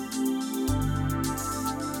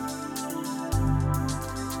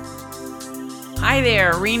Hi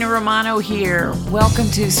there, Rena Romano here.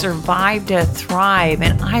 Welcome to Survive to Thrive,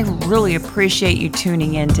 and I really appreciate you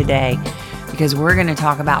tuning in today because we're going to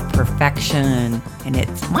talk about perfection, and it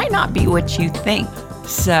might not be what you think.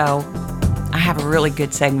 So I have a really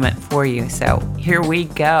good segment for you. So here we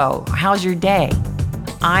go. How's your day?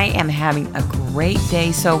 I am having a great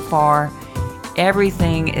day so far.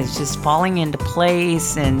 Everything is just falling into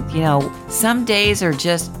place, and some days are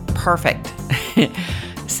just perfect.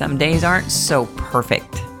 Some days aren't so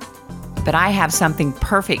perfect. But I have something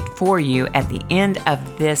perfect for you at the end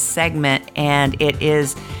of this segment, and it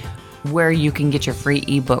is where you can get your free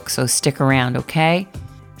ebook. So stick around, okay?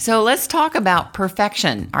 So let's talk about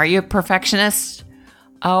perfection. Are you a perfectionist?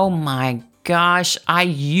 Oh my gosh, I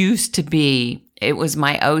used to be. It was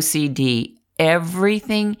my OCD.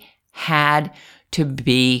 Everything had to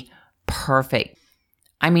be perfect.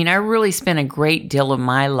 I mean, I really spent a great deal of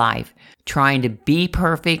my life trying to be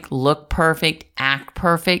perfect, look perfect, act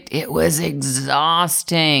perfect. It was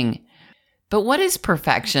exhausting. But what is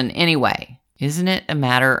perfection anyway? Isn't it a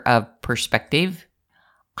matter of perspective?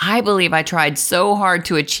 I believe I tried so hard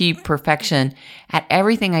to achieve perfection at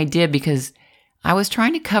everything I did because I was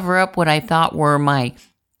trying to cover up what I thought were my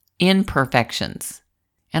imperfections.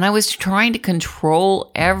 And I was trying to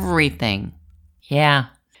control everything. Yeah,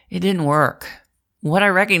 it didn't work. What I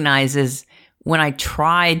recognize is when I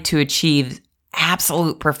tried to achieve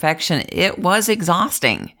absolute perfection, it was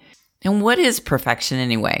exhausting. And what is perfection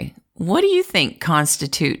anyway? What do you think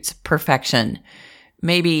constitutes perfection?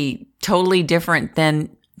 Maybe totally different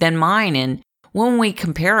than mine. And when we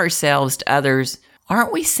compare ourselves to others,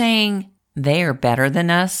 aren't we saying they are better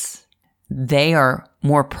than us? They are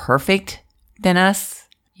more perfect than us?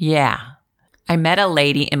 Yeah. I met a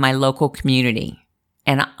lady in my local community,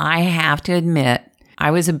 and I have to admit, I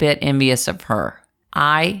was a bit envious of her.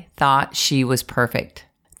 I thought she was perfect.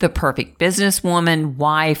 The perfect businesswoman,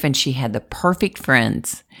 wife, and she had the perfect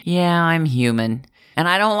friends. Yeah, I'm human. And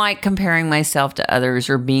I don't like comparing myself to others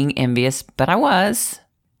or being envious, but I was.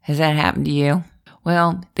 Has that happened to you?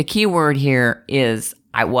 Well, the key word here is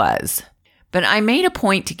I was. But I made a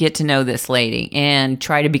point to get to know this lady and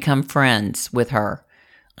try to become friends with her.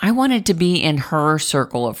 I wanted to be in her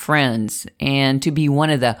circle of friends and to be one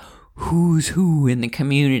of the who's who in the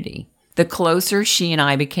community. The closer she and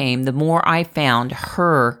I became, the more I found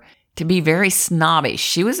her to be very snobbish.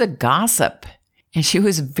 She was a gossip, and she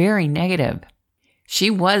was very negative. She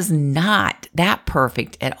was not that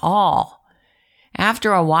perfect at all.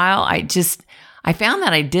 After a while, I found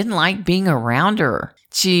that I didn't like being around her.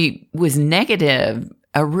 She was negative,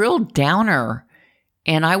 a real downer,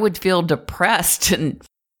 and I would feel depressed. And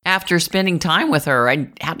after spending time with her, I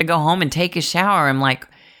had to go home and take a shower. I'm like,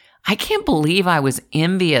 I can't believe I was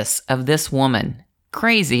envious of this woman.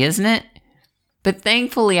 Crazy, isn't it? But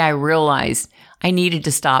thankfully, I realized I needed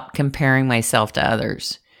to stop comparing myself to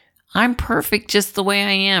others. I'm perfect just the way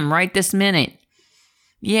I am right this minute.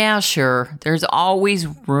 Yeah, sure, there's always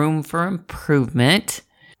room for improvement.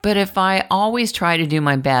 But if I always try to do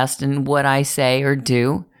my best in what I say or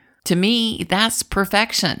do, to me, that's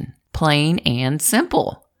perfection, plain and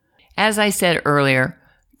simple. As I said earlier,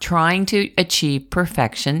 trying to achieve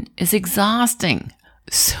perfection is exhausting.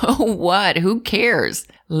 So what? Who cares?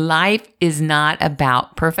 Life is not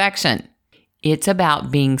about perfection. It's about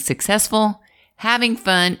being successful, having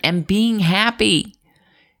fun, and being happy.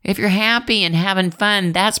 If you're happy and having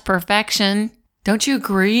fun, that's perfection. Don't you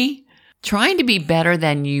agree? Trying to be better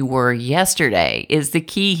than you were yesterday is the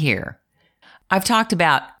key here. I've talked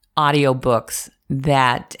about audiobooks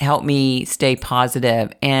that help me stay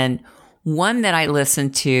positive, and one that I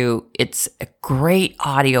listened to, it's a great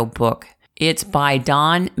audiobook. It's by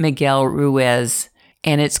Don Miguel Ruiz,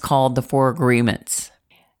 and it's called The 4 Agreements.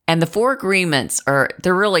 And the 4 Agreements they're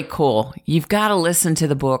really cool. You've got to listen to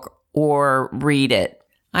the book or read it.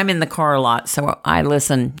 I'm in the car a lot, so I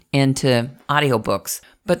listen into audiobooks.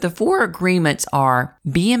 But the 4 agreements are: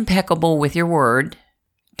 be impeccable with your word,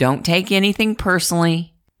 don't take anything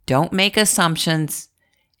personally, don't make assumptions,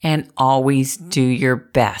 and always do your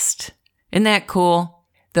best. Isn't that cool?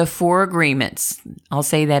 The 4 agreements. I'll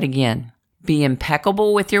say that again. Be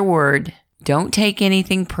impeccable with your word, don't take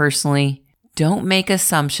anything personally, don't make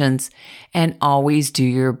assumptions, and always do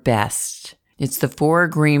your best. It's the 4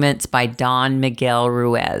 Agreements by Don Miguel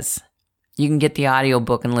Ruiz. You can get the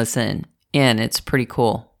audiobook and listen in. It's pretty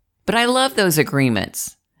cool. But I love those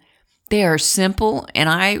agreements. They are simple, and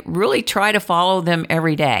I really try to follow them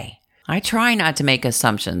every day. I try not to make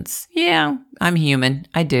assumptions. Yeah, I'm human.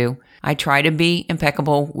 I do. I try to be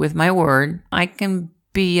impeccable with my word. I can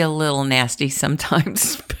be a little nasty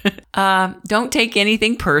sometimes. Don't take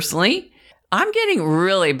anything personally. I'm getting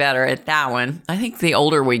really better at that one. I think the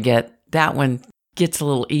older we get, that one gets a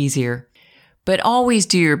little easier. But always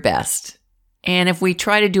do your best. And if we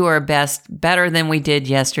try to do our best better than we did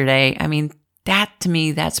yesterday, I mean, that to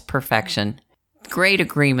me, that's perfection. Great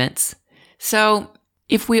agreements. So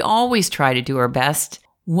if we always try to do our best,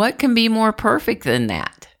 what can be more perfect than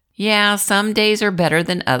that? Yeah, some days are better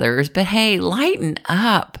than others, but hey, lighten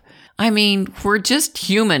up. I mean, we're just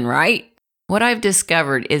human, right? What I've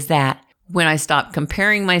discovered is that when I stopped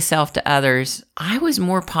comparing myself to others, I was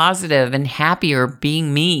more positive and happier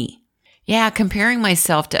being me. Yeah, comparing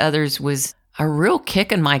myself to others was a real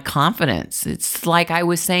kick in my confidence. It's like I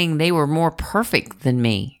was saying they were more perfect than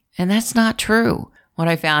me. And that's not true. What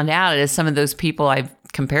I found out is some of those people I've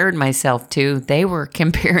compared myself to, they were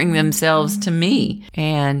comparing themselves to me.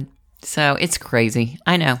 And so it's crazy.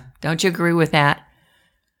 I know. Don't you agree with that?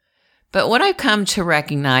 But what I've come to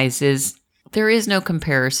recognize is there is no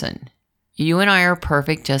comparison. You and I are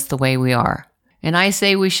perfect just the way we are. And I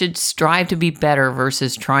say we should strive to be better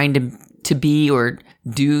versus trying to be or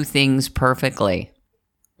do things perfectly.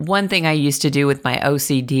 One thing I used to do with my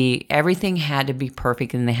OCD, everything had to be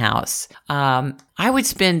perfect in the house. I would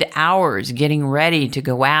spend hours getting ready to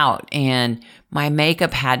go out, and my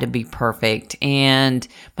makeup had to be perfect, and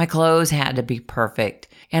my clothes had to be perfect.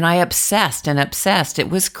 And I obsessed and obsessed. It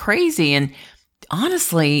was crazy. And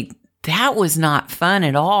honestly, that was not fun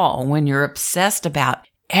at all when you're obsessed about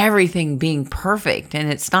everything being perfect.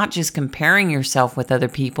 And it's not just comparing yourself with other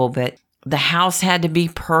people, but the house had to be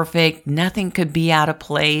perfect. Nothing could be out of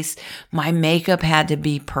place. My makeup had to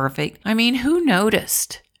be perfect. I mean, who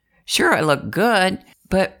noticed? Sure, I looked good,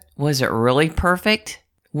 but was it really perfect?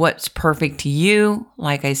 What's perfect to you,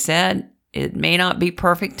 like I said, it may not be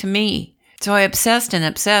perfect to me. So I obsessed,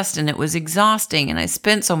 and it was exhausting, and I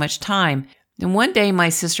spent so much time. And one day my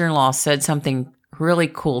sister-in-law said something really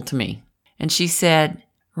cool to me. And she said,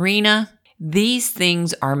 Rena, these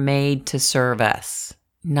things are made to serve us.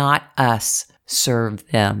 Not us serve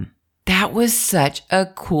them. That was such a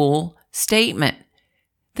cool statement.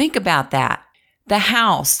 Think about that. The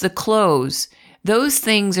house, the clothes, those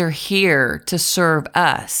things are here to serve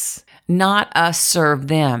us, not us serve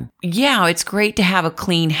them. Yeah, it's great to have a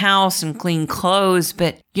clean house and clean clothes,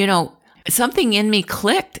 but something in me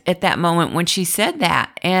clicked at that moment when she said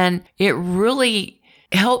that. And it really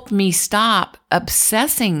helped me stop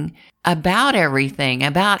obsessing about everything,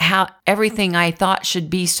 about how everything I thought should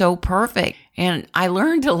be so perfect. And I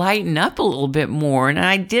learned to lighten up a little bit more, and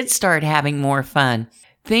I did start having more fun.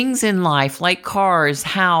 Things in life like cars,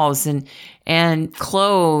 house, and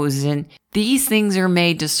clothes, and these things are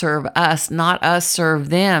made to serve us, not us serve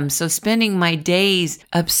them. So spending my days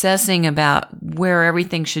obsessing about where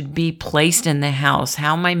everything should be placed in the house,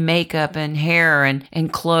 how my makeup and hair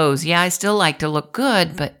and clothes. Yeah, I still like to look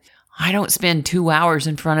good, but I don't spend 2 hours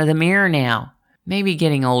in front of the mirror now. Maybe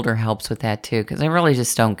getting older helps with that too, because I really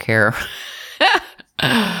just don't care.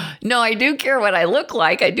 No, I do care what I look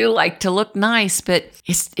like. I do like to look nice, but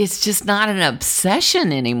it's just not an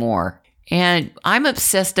obsession anymore. And I'm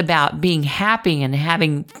obsessed about being happy and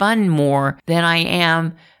having fun more than I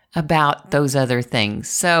am about those other things.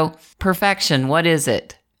 So perfection, what is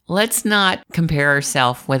it? Let's not compare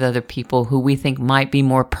ourselves with other people who we think might be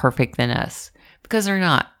more perfect than us, because they're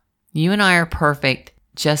not. You and I are perfect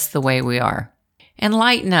just the way we are. And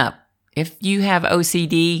lighten up. If you have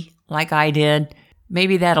OCD like I did,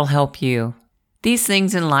 maybe that'll help you. These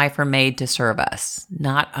things in life are made to serve us,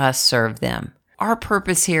 not us serve them. Our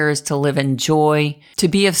purpose here is to live in joy, to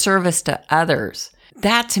be of service to others.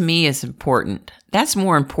 That to me is important. That's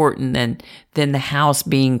more important than the house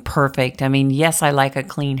being perfect. I mean, yes, I like a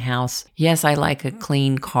clean house. Yes, I like a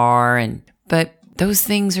clean car, but those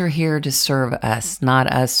things are here to serve us,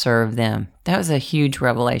 not us serve them. That was a huge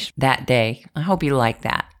revelation that day. I hope you like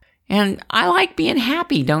that. And I like being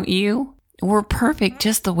happy, don't you? We're perfect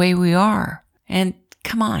just the way we are. And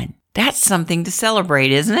come on, that's something to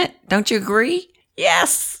celebrate, isn't it? Don't you agree?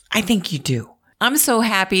 Yes, I think you do. I'm so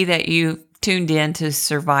happy that you tuned in to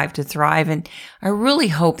Survive to Thrive, and I really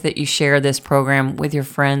hope that you share this program with your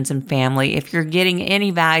friends and family. If you're getting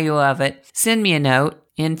any value of it, send me a note,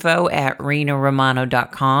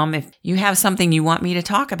 info@renaromano.com. If you have something you want me to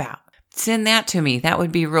talk about, send that to me. That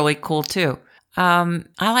would be really cool too. I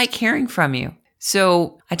like hearing from you.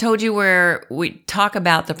 So I told you where we talk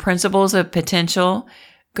about the principles of potential.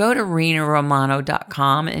 Go to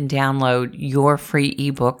renaromano.com and download your free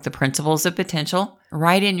ebook, The Principles of Potential.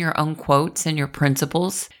 Write in your own quotes and your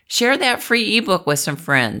principles. Share that free ebook with some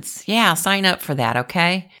friends. Yeah, sign up for that,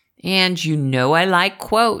 okay? And I like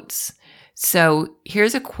quotes. So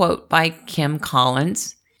here's a quote by Kim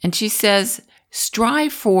Collins. And she says,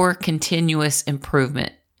 Strive for continuous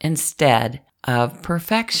improvement instead of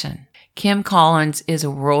perfection. Kim Collins is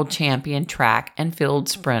a world champion track and field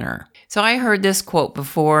sprinter. So I heard this quote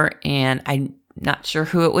before, and I'm not sure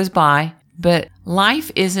who it was by, but life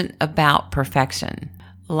isn't about perfection.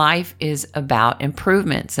 Life is about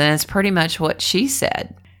improvements, and it's pretty much what she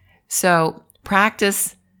said. So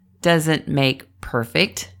practice doesn't make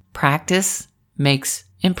perfect. Practice makes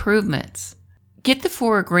improvements. Get the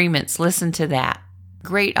 4 Agreements. Listen to that.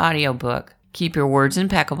 Great audiobook. Keep your words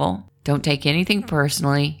impeccable. Don't take anything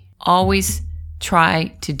personally. Always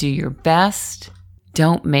try to do your best.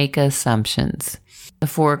 Don't make assumptions. The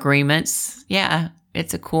 4 Agreements. Yeah,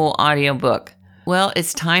 it's a cool audiobook. Well,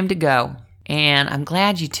 it's time to go. And I'm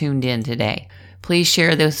glad you tuned in today. Please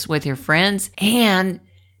share this with your friends. And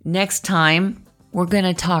next time, we're going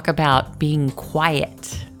to talk about being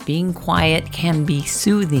quiet. Being quiet can be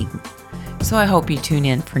soothing. So I hope you tune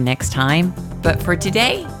in for next time. But for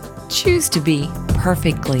today, choose to be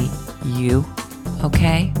perfectly you.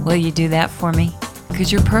 Okay? Will you do that for me?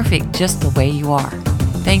 Because you're perfect just the way you are.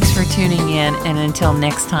 Thanks for tuning in. And until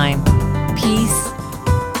next time, peace,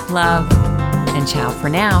 love, and ciao for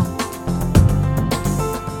now.